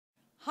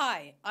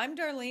Hi, I'm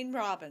Darlene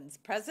Robbins,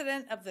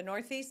 President of the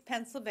Northeast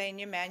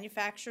Pennsylvania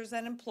Manufacturers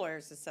and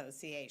Employers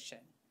Association.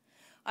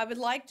 I would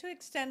like to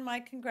extend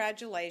my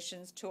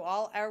congratulations to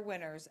all our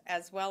winners,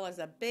 as well as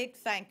a big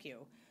thank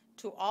you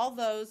to all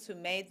those who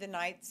made the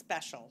night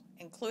special,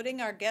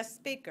 including our guest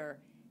speaker,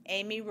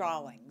 Amy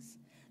Rawlings,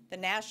 the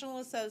National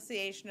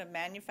Association of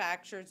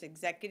Manufacturers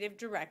Executive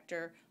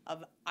Director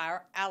of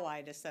our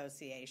allied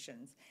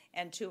associations,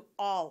 and to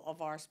all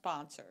of our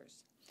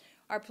sponsors.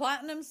 Our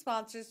platinum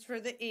sponsors for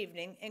the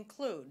evening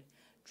include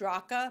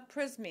Draka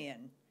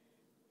Prismian,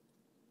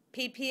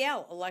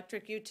 PPL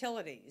Electric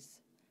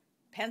Utilities,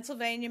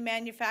 Pennsylvania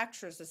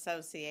Manufacturers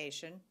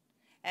Association,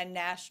 and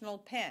National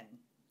Pen.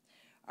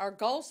 Our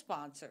gold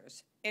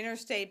sponsors,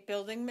 Interstate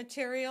Building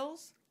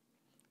Materials,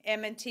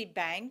 M&T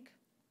Bank,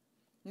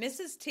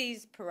 Mrs.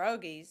 T's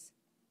Pierogies,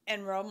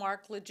 and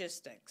Romark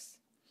Logistics.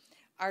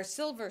 Our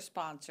silver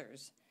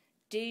sponsors,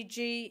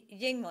 DG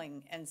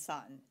Yingling &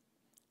 Son,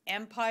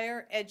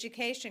 Empire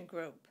Education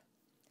Group,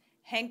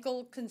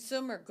 Henkel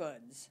Consumer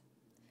Goods,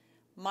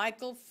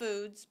 Michael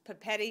Foods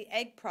Papetti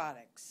Egg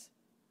Products,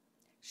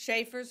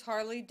 Schaefer's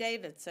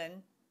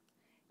Harley-Davidson,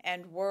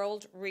 and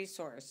World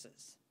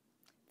Resources.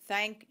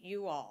 Thank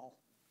you all.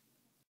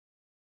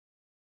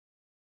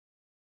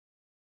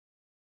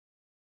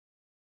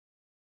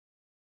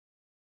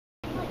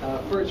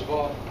 First of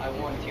all, I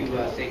want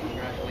to say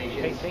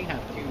congratulations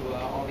to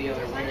all the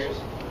other winners.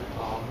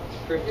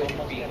 It's a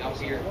privilege being up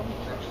here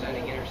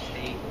representing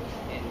Interstate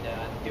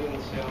and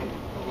doing so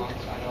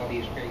alongside all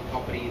these great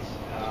companies.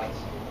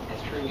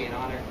 It's truly an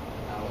honor.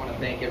 I want to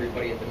thank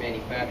everybody at the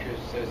Manufacturers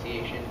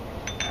Association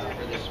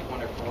for this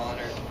wonderful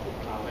honor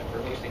and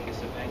for hosting this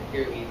event.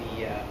 Clearly,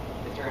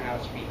 the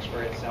turnout speaks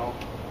for itself.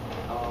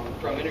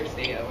 From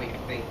Interstate, I'd like to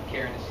thank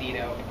Karen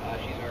Aceto.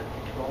 She's our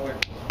controller.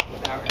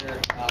 Without her,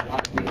 a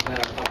lot of things at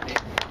our company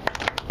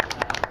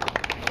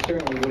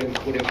certainly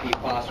wouldn't be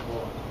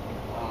possible.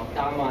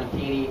 Don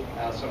Montini,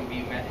 some of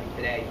you met him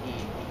today.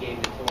 He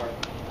gave the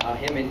tour.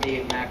 Him and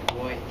Dave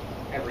McAvoy,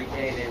 every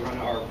day they run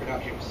our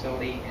production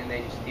facility and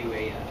they just do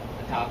a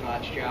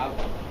top-notch job.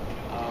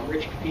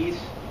 Rich Capice,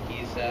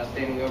 he's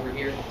standing over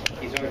here.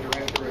 He's our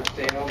director of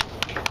sales.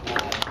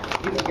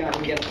 He's the guy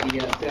who gets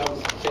the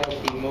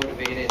sales team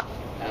motivated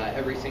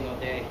every single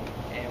day.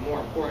 And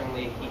more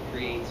importantly, he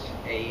creates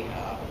a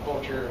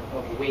culture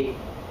of we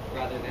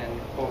rather than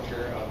a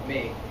culture of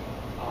me.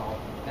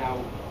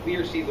 Now, we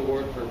receive the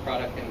award for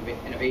product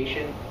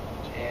innovation,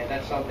 and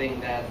that's something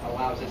that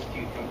allows us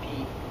to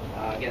compete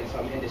against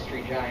some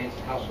industry giants,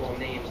 household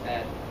names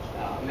that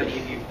many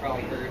of you have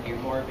probably heard, your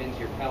Marvins,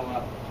 your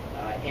Pella,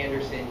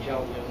 Anderson,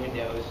 Geldman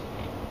Windows.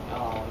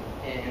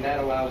 And that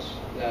allows,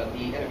 the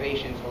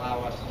innovations allow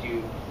us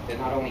to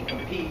not only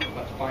compete,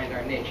 but to find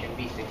our niche and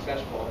be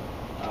successful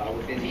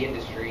within the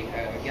industry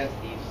against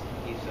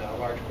these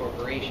large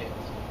corporations.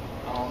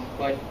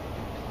 But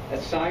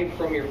aside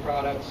from your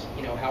products,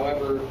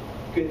 however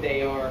good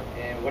they are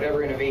and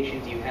whatever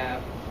innovations you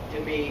have, to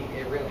me,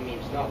 it really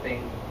means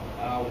nothing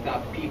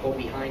without the people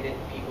behind it,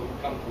 the people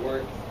who come to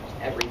work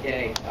every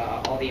day,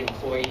 all the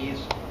employees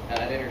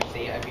at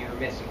Interstate. I'd be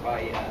remiss if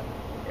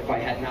I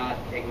had not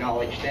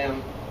acknowledged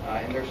them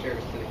and their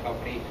service to the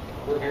company.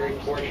 We're very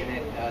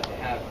fortunate to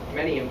have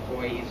many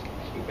employees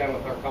who've been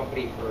with our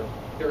company for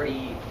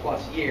 30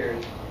 plus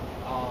years,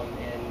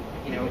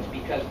 and it's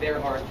because of their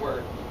hard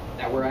work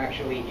that we're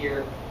actually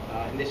here,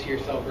 and this year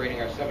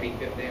celebrating our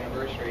 75th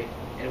anniversary,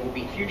 and it will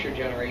be future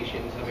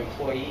generations of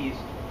employees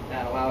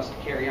that allow us to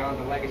carry on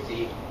the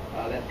legacy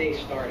that they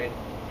started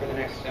for the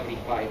next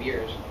 75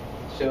 years.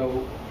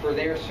 So for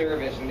their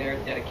service and their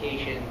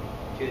dedication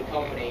to the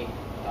company,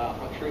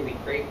 I'm truly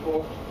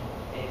grateful,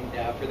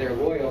 and for their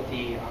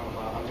loyalty,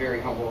 I'm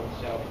very humbled.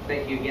 So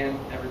thank you again,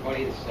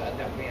 everybody. This is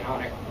definitely an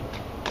honor.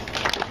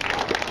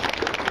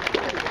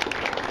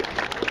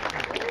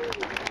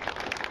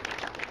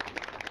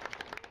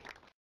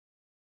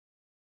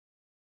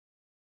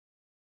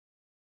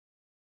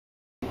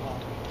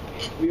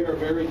 We are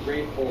very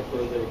grateful for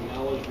the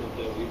acknowledgement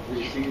that we've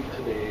received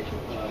today.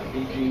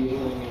 DG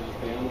Yingling and the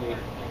family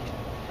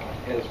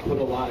has put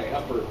a lot of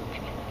effort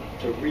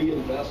to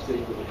reinvest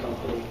into the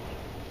company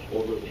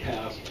over the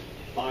past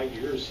 5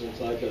 years since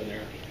I've been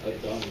there.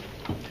 I've done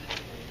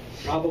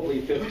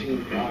probably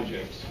 15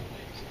 projects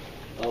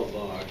of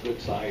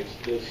good size.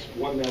 This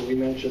one that we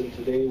mentioned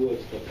today was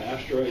the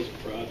pasteurizing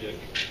project.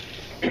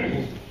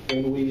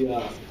 And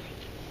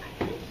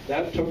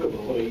that took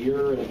about a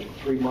year and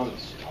 3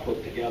 months to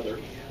put together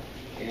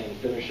and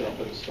finish up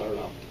and start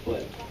up.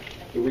 But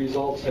the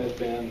results have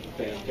been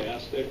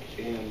fantastic,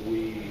 and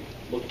we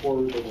look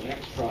forward to the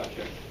next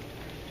project,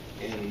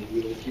 and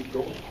we will keep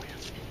growing.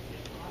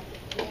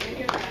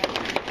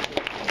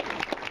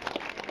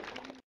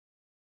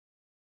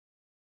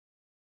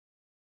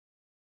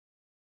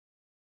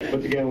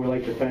 Once again, we'd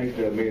like to thank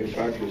the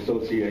Manufacturers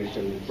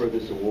Association for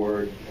this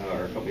award.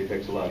 Our company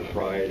takes a lot of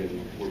pride,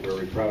 and we're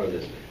very proud of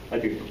this.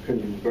 I'd like to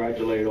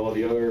congratulate all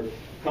the other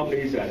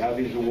companies that have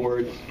these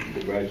awards.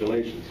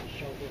 Congratulations.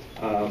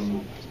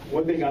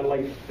 One thing I'd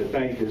like to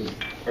thank is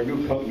our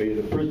new company,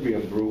 the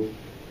Prismian Group,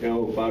 You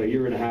know, about a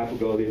year and a half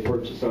ago, they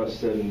purchased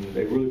us, and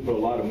they really put a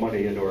lot of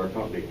money into our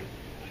company.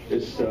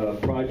 This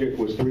project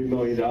was $3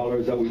 million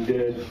that we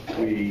did.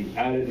 We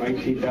added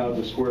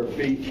 19,000 square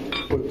feet,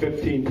 put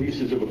 15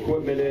 pieces of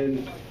equipment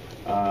in.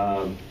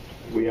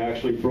 We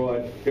actually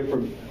brought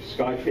different,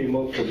 Scott came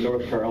up from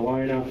North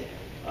Carolina.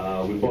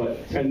 We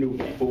brought 10 new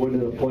people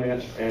into the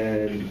plant,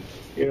 and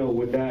you know,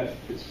 with that,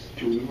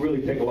 we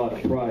really take a lot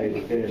of pride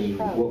in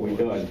what we've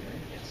done.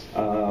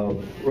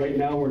 Right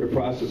now, we're in the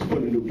process of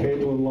putting a new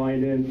cabling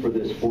line in for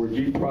this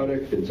 4G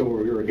product and some of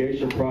our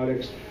irrigation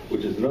products,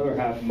 which is another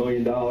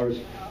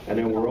 $500,000. And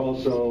then we're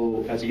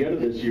also, at the end of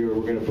this year,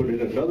 we're going to put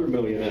in another $1.5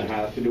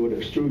 million to do an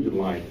extrusion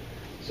line.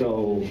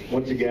 So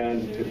once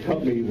again, the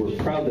company, we're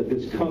proud that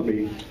this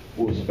company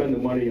will spend the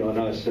money on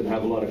us and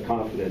have a lot of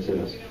confidence in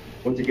us.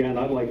 Once again,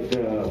 I'd like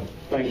to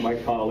thank my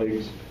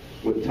colleagues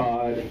with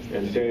Todd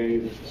and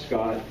Dave,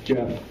 Scott,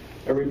 Jeff.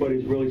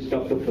 Everybody's really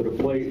stepped up to the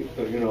plate,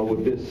 you know,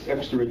 with this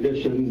extra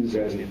additions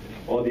and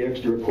all the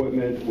extra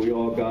equipment. We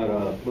all got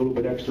a little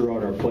bit extra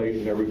on our plate,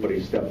 and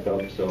everybody stepped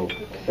up. So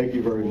thank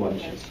you very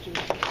much.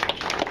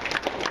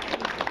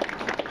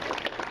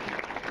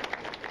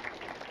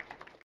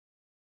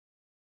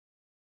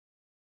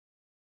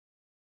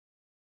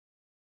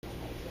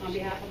 On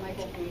behalf of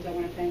Michael Foods, I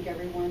want to thank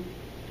everyone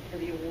for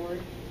the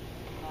award.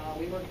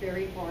 We work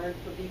very hard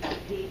for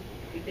BPP.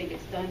 We think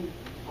it's done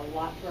a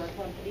lot for our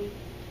company.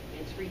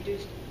 It's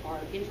reduced our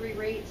injury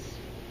rates,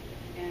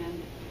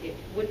 and it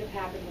wouldn't have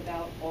happened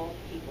without all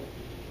people,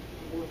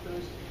 the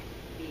workers,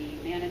 the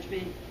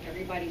management,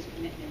 everybody's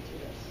commitment to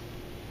this.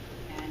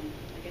 And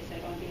like I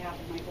said, on behalf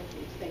of Michael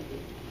Foods, thank you.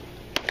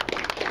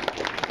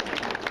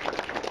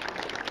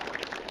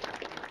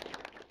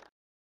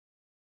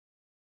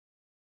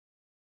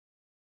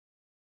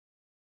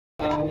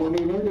 When we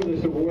learned of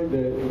this award,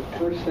 the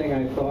first thing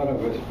I thought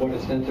of was what a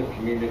sense of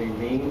community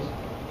means.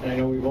 And I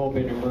know we've all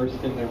been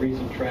immersed in the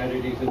recent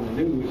tragedies in the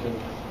news, and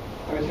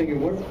I was thinking,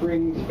 what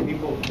brings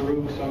people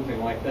through something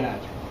like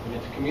that? And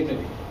it's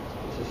community.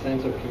 It's a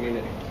sense of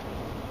community.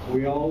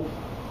 We all,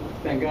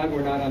 thank God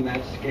we're not on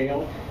that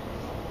scale,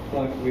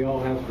 but we all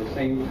have the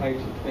same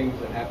types of things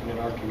that happen in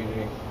our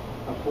community.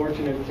 I'm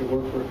fortunate to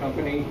work for a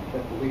company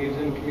that believes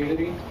in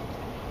community.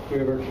 We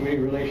have our Community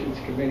Relations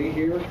Committee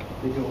here.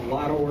 They do a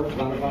lot of work, a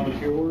lot of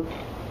volunteer work.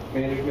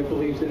 Management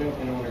believes in it,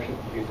 and ownership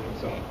believes in it.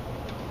 So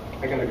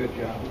I got a good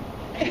job.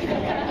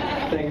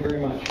 Thank you very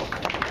much.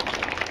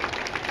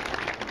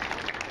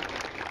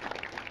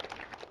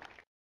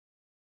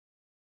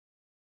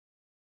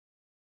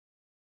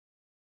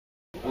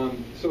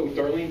 So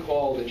Darlene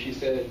called and she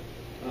said,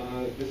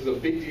 this is a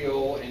big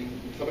deal and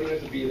somebody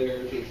has to be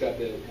there to accept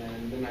it.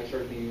 And then I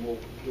started thinking, well,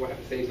 do I have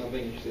to say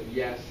something? And she said,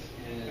 yes.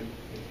 And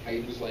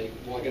I was like,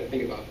 well, I got to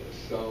think about this.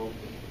 So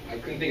I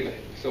couldn't think of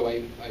it. So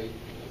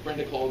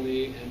Brenda called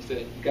me and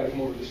said, you got to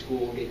come over to the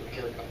school and get your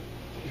hair cut.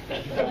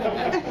 That's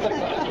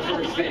the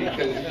first thing,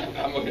 because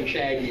I'm looking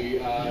shaggy.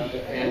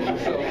 And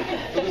so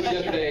this is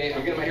yesterday.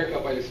 I'm getting my hair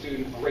cut by a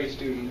student, a great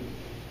student.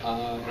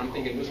 And I'm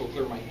thinking, this will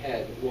clear my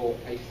head. Well,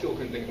 I still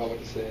couldn't think about what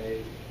to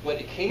say. But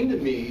it came to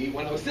me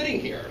when I was sitting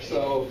here.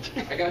 So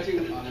I got to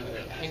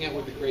hang out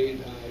with the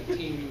great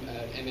team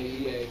at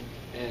MAEA.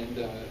 And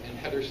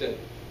Heather said,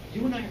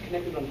 you and I are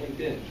connected on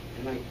LinkedIn.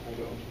 And I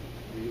go,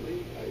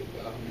 really?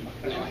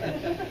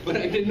 But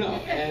I didn't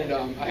know. And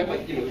I have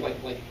like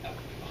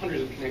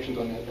hundreds of connections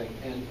on that thing.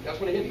 And that's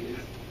what I did.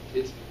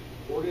 It's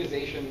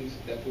organizations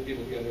that pull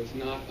people together. It's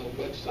not a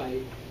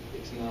website.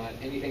 It's not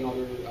anything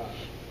other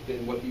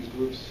than what these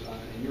groups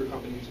and your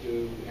companies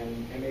do,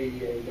 and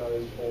MAEA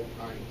does all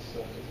kinds.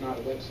 It's not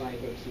a website,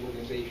 but it's the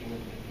organization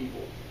and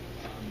people.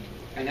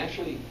 And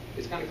actually,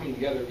 it's kind of coming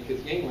together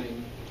because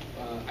Yangling,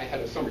 I had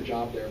a summer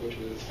job there, which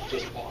was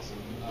just awesome.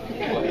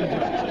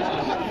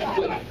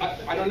 But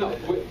I don't know.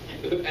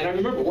 And I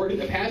remember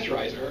working at the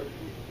pasteurizer.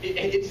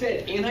 It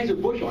said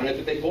Anheuser-Busch on it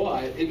that they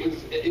bought.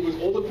 It was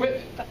old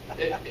equipment.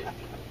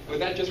 Was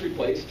that just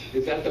replaced?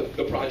 Is that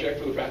the project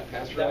for the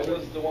pasteurizer? That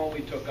was the one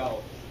we took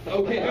out.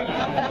 Okay.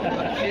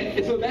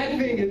 and so that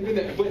thing has been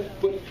there, but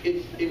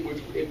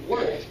it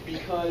worked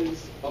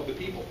because of the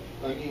people.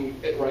 I mean,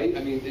 right?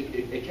 I mean,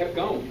 it kept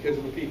going because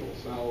of the people.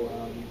 So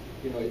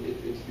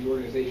it's the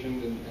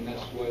organization, and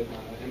that's what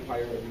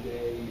Empire every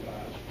day.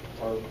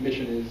 Our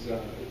mission is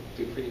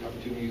to create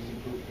opportunities to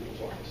improve people's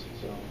lives.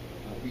 So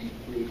we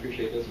really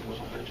appreciate this and work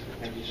on it.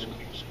 Thank you so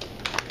much.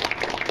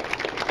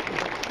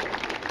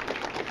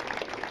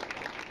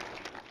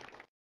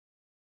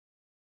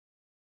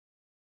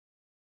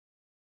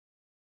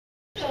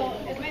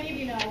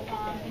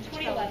 In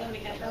 2011, we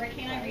had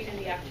Hurricane Irene and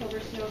the October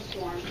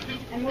snowstorm,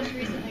 and most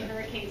recently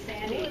Hurricane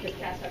Sandy this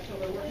past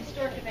October were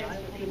historic events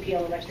for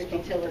PPL Electric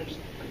Utilities,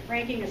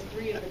 ranking as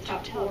 3 of the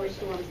top 4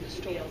 storms in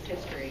PPL's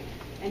history.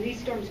 And these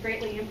storms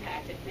greatly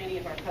impacted many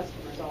of our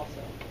customers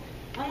also.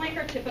 Unlike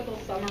our typical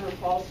summer or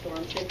fall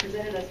storms, they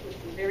presented us with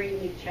some very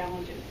unique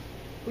challenges.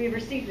 We have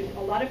received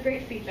a lot of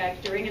great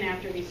feedback during and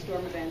after these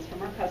storm events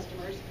from our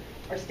customers,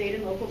 our state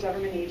and local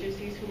government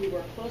agencies who we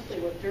work closely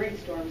with during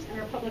storms,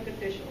 and our public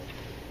officials.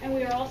 And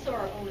we are also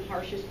our own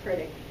harshest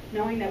critic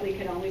knowing that we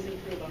can always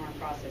improve on our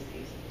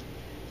processes.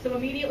 So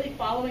immediately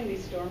following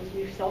these storms,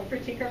 we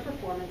self-critique our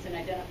performance and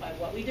identify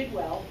what we did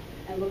well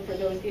and look for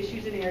those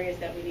issues and areas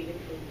that we need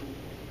improvement.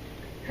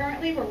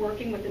 Currently, we're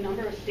working with a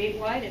number of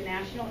statewide and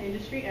national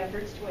industry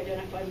efforts to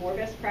identify more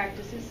best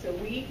practices so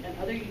we and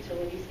other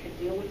utilities can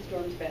deal with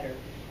storms better.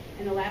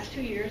 In the last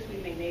 2 years,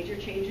 we've made major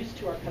changes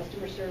to our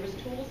customer service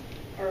tools,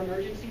 our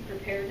emergency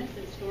preparedness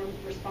and storm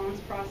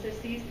response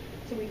processes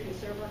so we can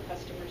serve our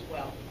customers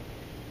well.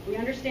 We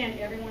understand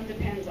everyone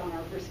depends on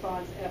our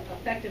response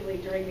effectively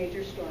during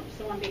major storms.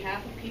 So on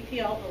behalf of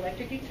PPL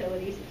Electric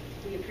Utilities,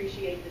 we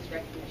appreciate this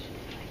recognition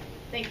tonight.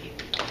 Thank you.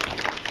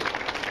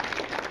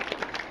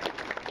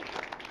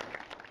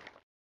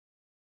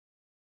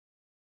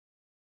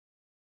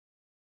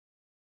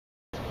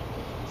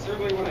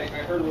 Certainly when I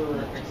heard we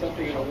were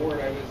accepting an award,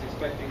 I was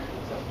expecting to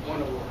accept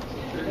one award. So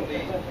certainly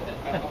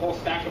a whole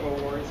stack of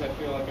awards, I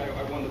feel like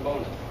I won the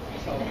bonus.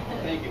 So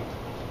thank you.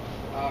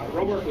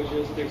 Romark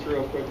Logistics,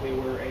 real quickly,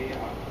 we're a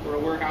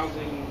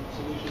warehousing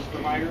solutions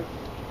provider.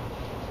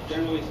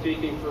 Generally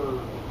speaking, for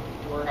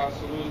warehouse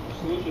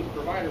solutions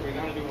provider, we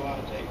got to do a lot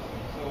of things.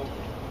 So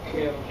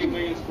we have a few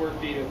million square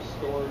feet of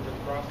storage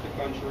across the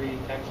country,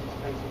 Texas,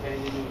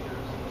 Pennsylvania, New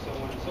Jersey, and so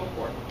on and so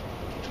forth.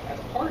 As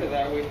part of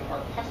that,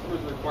 our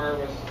customers require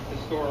us to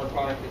store our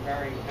product at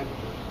varying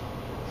temperatures.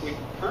 We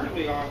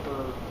currently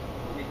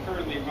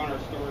run our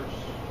storage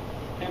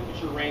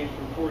temperature range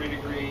from 40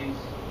 degrees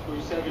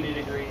through 70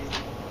 degrees,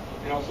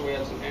 and also we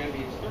have some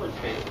ambient storage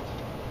spaces.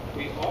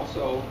 We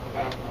also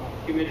have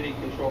humidity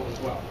control as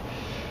well.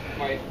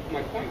 My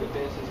point with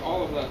this is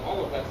all of that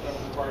stuff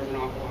requires an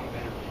awful lot of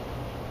energy.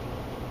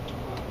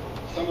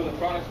 Some of the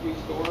products we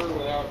store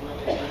without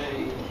really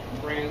any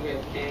brands, we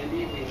have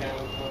candy, we have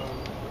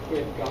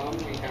gum,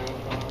 we have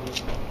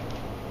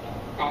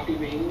coffee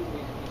beans.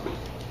 We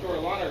store a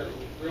lot of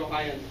real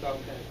high-end stuff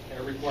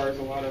that requires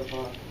a lot of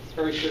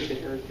very strict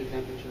adherence to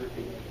temperature and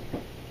humidity.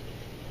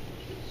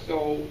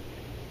 So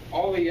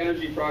all the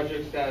energy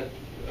projects that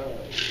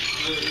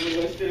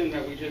were listed and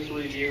that we just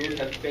reviewed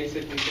have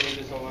basically saved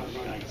us a lot of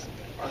money.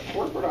 Our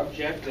corporate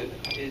objective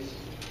is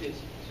to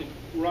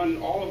run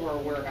all of our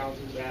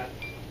warehouses at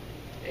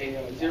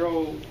a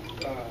zero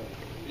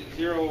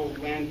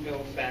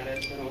landfill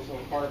status and also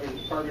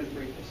carbon-free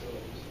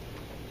facilities.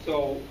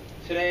 So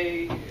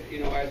today,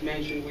 as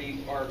mentioned,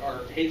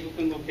 our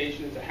Hazleton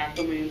location is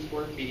 500,000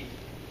 square feet.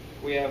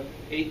 We have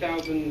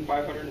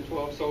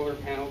 8,512 solar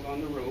panels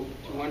on the roof,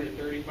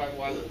 235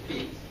 watts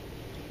apiece.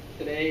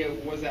 Today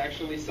it was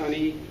actually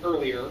sunny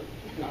earlier.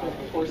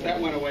 Of course,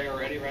 that went away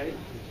already, right?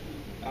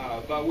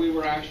 But we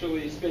were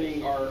actually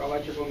spinning our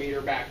electrical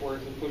meter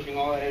backwards and pushing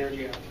all that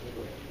energy out to the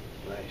grid.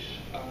 Nice.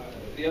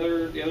 The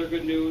other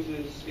good news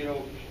is,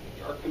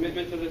 our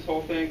commitment to this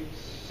whole thing,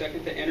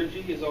 second to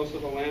energy, is also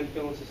the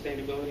landfill and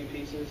sustainability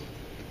pieces.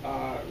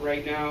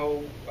 Right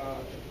now,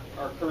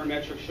 our current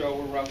metrics show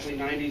we're roughly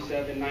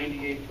 97,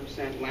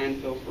 98%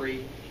 landfill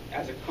free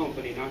as a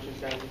company, not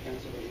just as a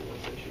Pennsylvania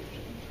location.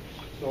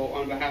 So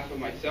on behalf of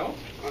myself,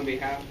 on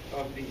behalf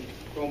of the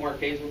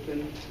Romark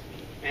Hazleton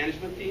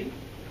management team,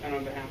 and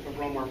on behalf of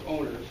Romark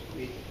owners,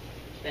 we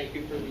thank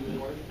you for the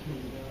award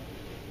and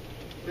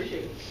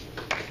appreciate it.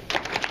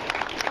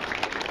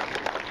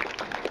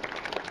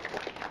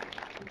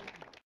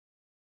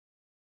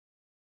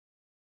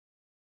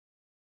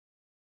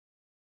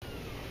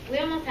 We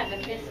almost have a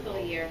fiscal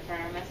year for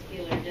our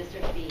muscular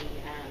dystrophy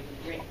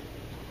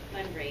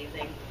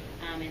fundraising.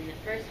 And the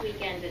first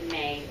weekend in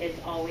May is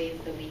always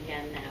the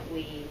weekend that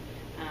we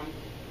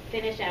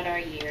finish out our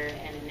year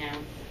and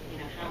announce,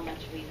 how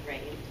much we've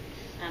raised.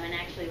 And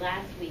actually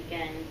last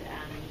weekend,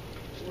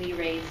 we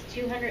raised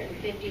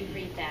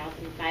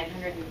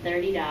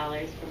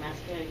 $253,530 for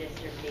muscular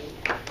dystrophy.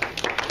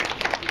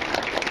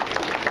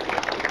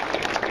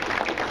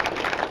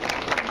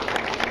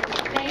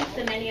 Thanks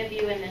to many of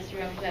you in this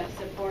room who have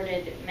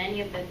supported many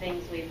of the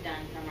things we've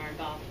done, from our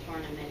golf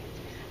tournament,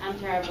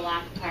 to our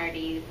block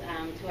parties,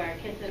 to our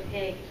Kiss a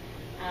Pig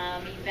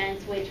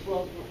events, which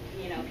will,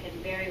 can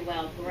very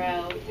well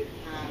grow.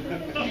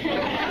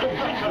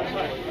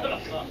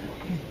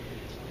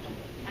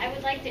 I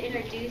would like to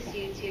introduce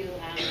you to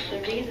the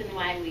reason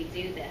why we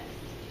do this.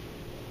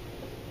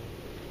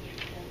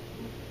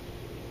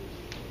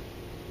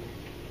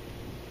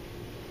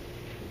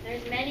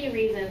 There's many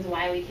reasons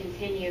why we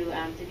continue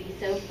to be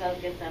so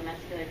focused on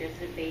muscular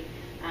dystrophy.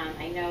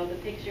 I know the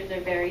pictures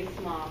are very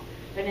small,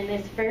 but in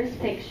this first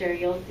picture,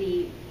 you'll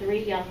see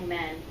 3 young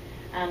men.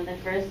 The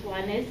first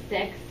one is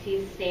 6.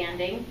 He's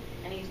standing,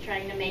 and he's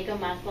trying to make a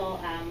muscle.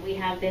 We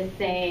have this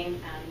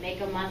saying,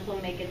 make a muscle,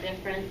 make a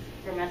difference,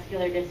 for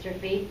muscular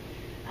dystrophy,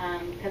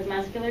 because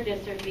muscular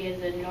dystrophy is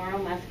a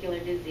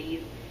neuromuscular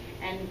disease,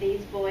 and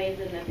these boys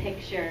in the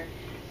picture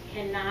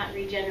cannot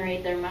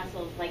regenerate their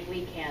muscles like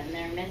we can.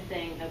 They're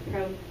missing a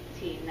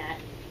protein that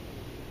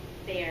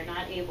they are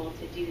not able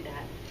to do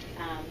that.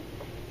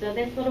 So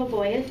this little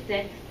boy is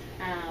 6,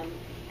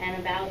 and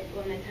about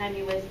when the time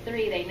he was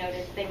 3, they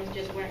noticed things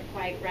just weren't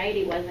quite right.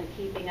 He wasn't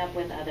keeping up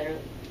with other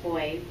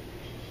boys.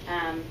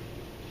 And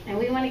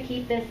we want to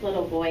keep this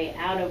little boy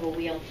out of a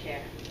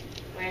wheelchair.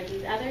 Whereas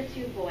these other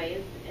two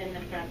boys in the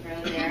front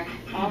row there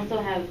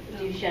also have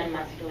Duchenne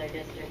muscular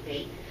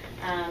dystrophy.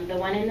 The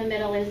one in the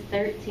middle is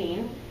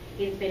 13.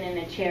 He's been in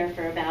a chair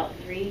for about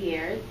 3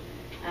 years.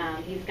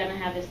 He's going to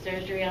have his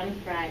surgery on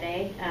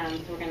Friday,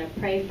 so we're going to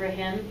pray for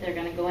him. They're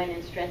going to go in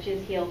and stretch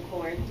his heel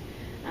cords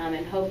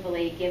and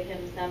hopefully give him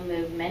some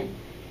movement.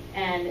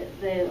 And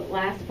the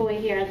last boy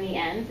here on the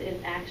end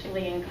is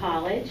actually in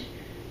college,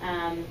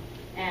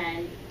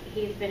 and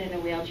he's been in a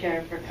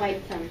wheelchair for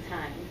quite some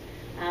time.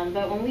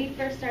 But when we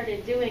first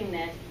started doing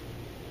this,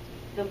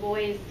 the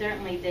boys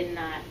certainly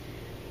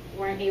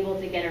weren't able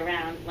to get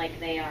around like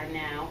they are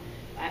now.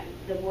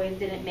 The boys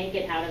didn't make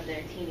it out of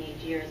their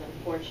teenage years,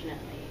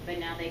 unfortunately. But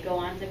now they go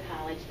on to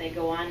college, they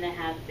go on to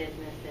have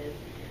businesses.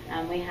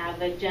 We have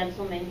a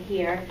gentleman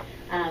here.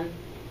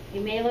 He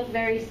may look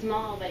very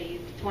small, but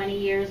he's 20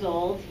 years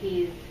old.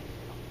 He's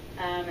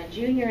a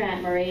junior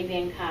at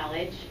Moravian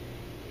College.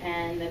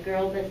 And the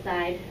girl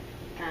beside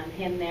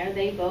him there,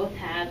 they both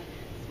have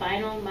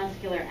spinal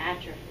muscular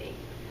atrophy.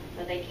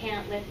 So they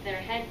can't lift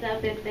their heads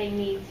up if they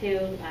need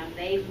to.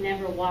 They've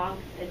never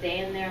walked a day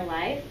in their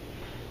life.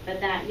 But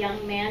that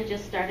young man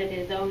just started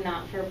his own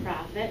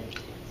not-for-profit.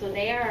 So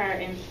they are our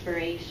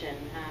inspiration.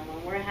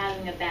 When we're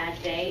having a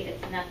bad day,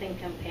 it's nothing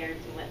compared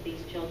to what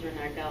these children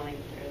are going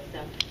through.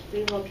 So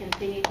we will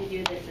continue to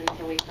do this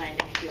until we find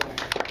a cure.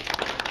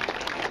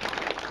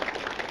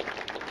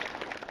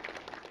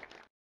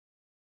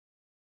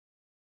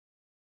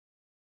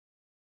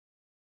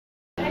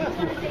 I just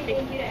want to say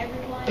thank you to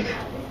everyone. This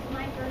is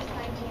my first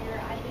time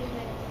here. I've been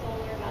in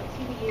solar about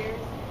 2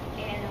 years,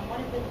 and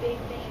one of the big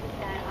things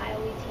that I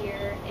always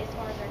hear as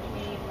far as our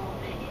community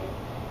involvement is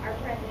our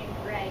president,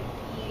 Greg.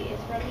 He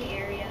is from the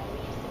area.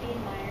 We used to be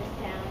in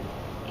Myerstown,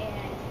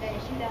 and then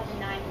in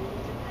 2009 we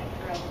moved to Pine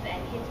Grove,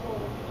 and his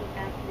goal was to give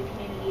back to the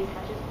community as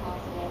much as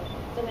possible.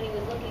 So when he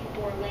was looking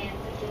for land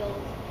to build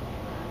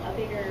a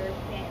bigger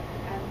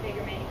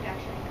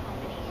manufacturing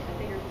company, a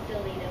bigger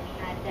facility than we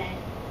had then,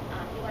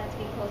 he wanted to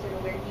be closer to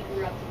where he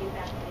grew up to give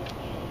back to the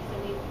community. So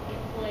we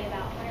employ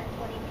about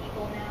 120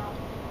 people now.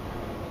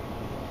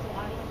 So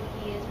obviously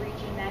he is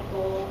reaching that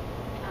goal.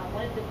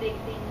 One of the big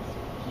things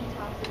he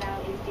talks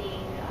about is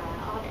being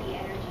off the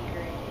energy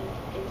grid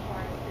as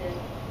far as to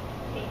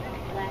take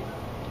off less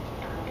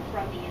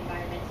from the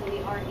environment. So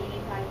we are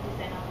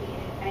 85% off the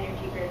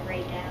energy grid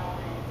right now,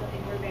 and it's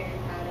something we're very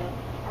proud of.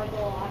 Our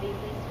goal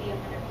obviously is to be 100%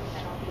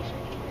 off the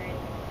energy grid,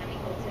 and we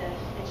hope to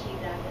achieve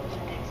that over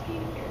the next few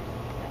years.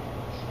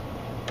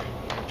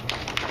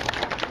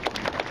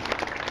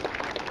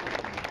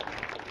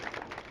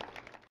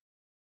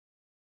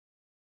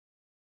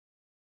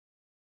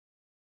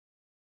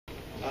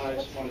 I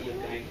just wanted to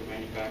thank the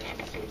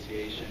Manufacturers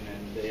Association,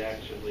 and they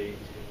actually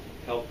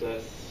helped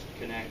us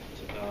connect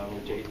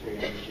with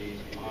J3 Energy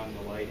on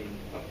the lighting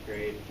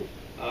upgrade.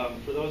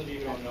 For those of you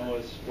who don't know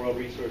us, World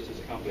Resources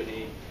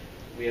Company,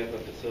 we have a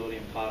facility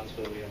in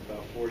Pottsville. We have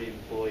about 40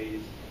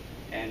 employees,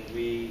 and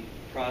we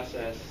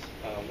process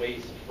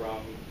waste from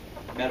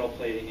metal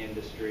plating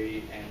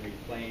industry and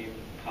reclaim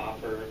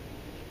copper,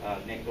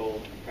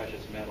 nickel, and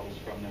precious metals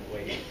from that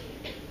waste.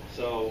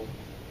 So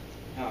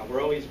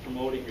we're always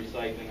promoting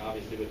recycling,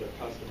 obviously, with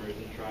our customers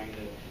and trying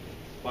to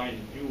find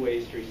new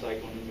ways to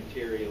recycle new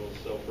materials.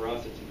 So for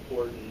us, it's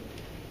important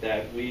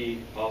that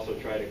we also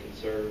try to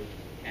conserve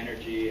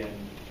energy and,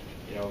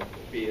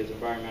 be as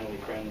environmentally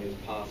friendly as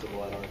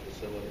possible at our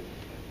facility.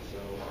 So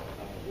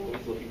we're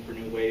always looking for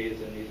new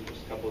ways, and these are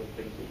just a couple of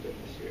things we've done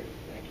this year.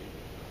 Thank you.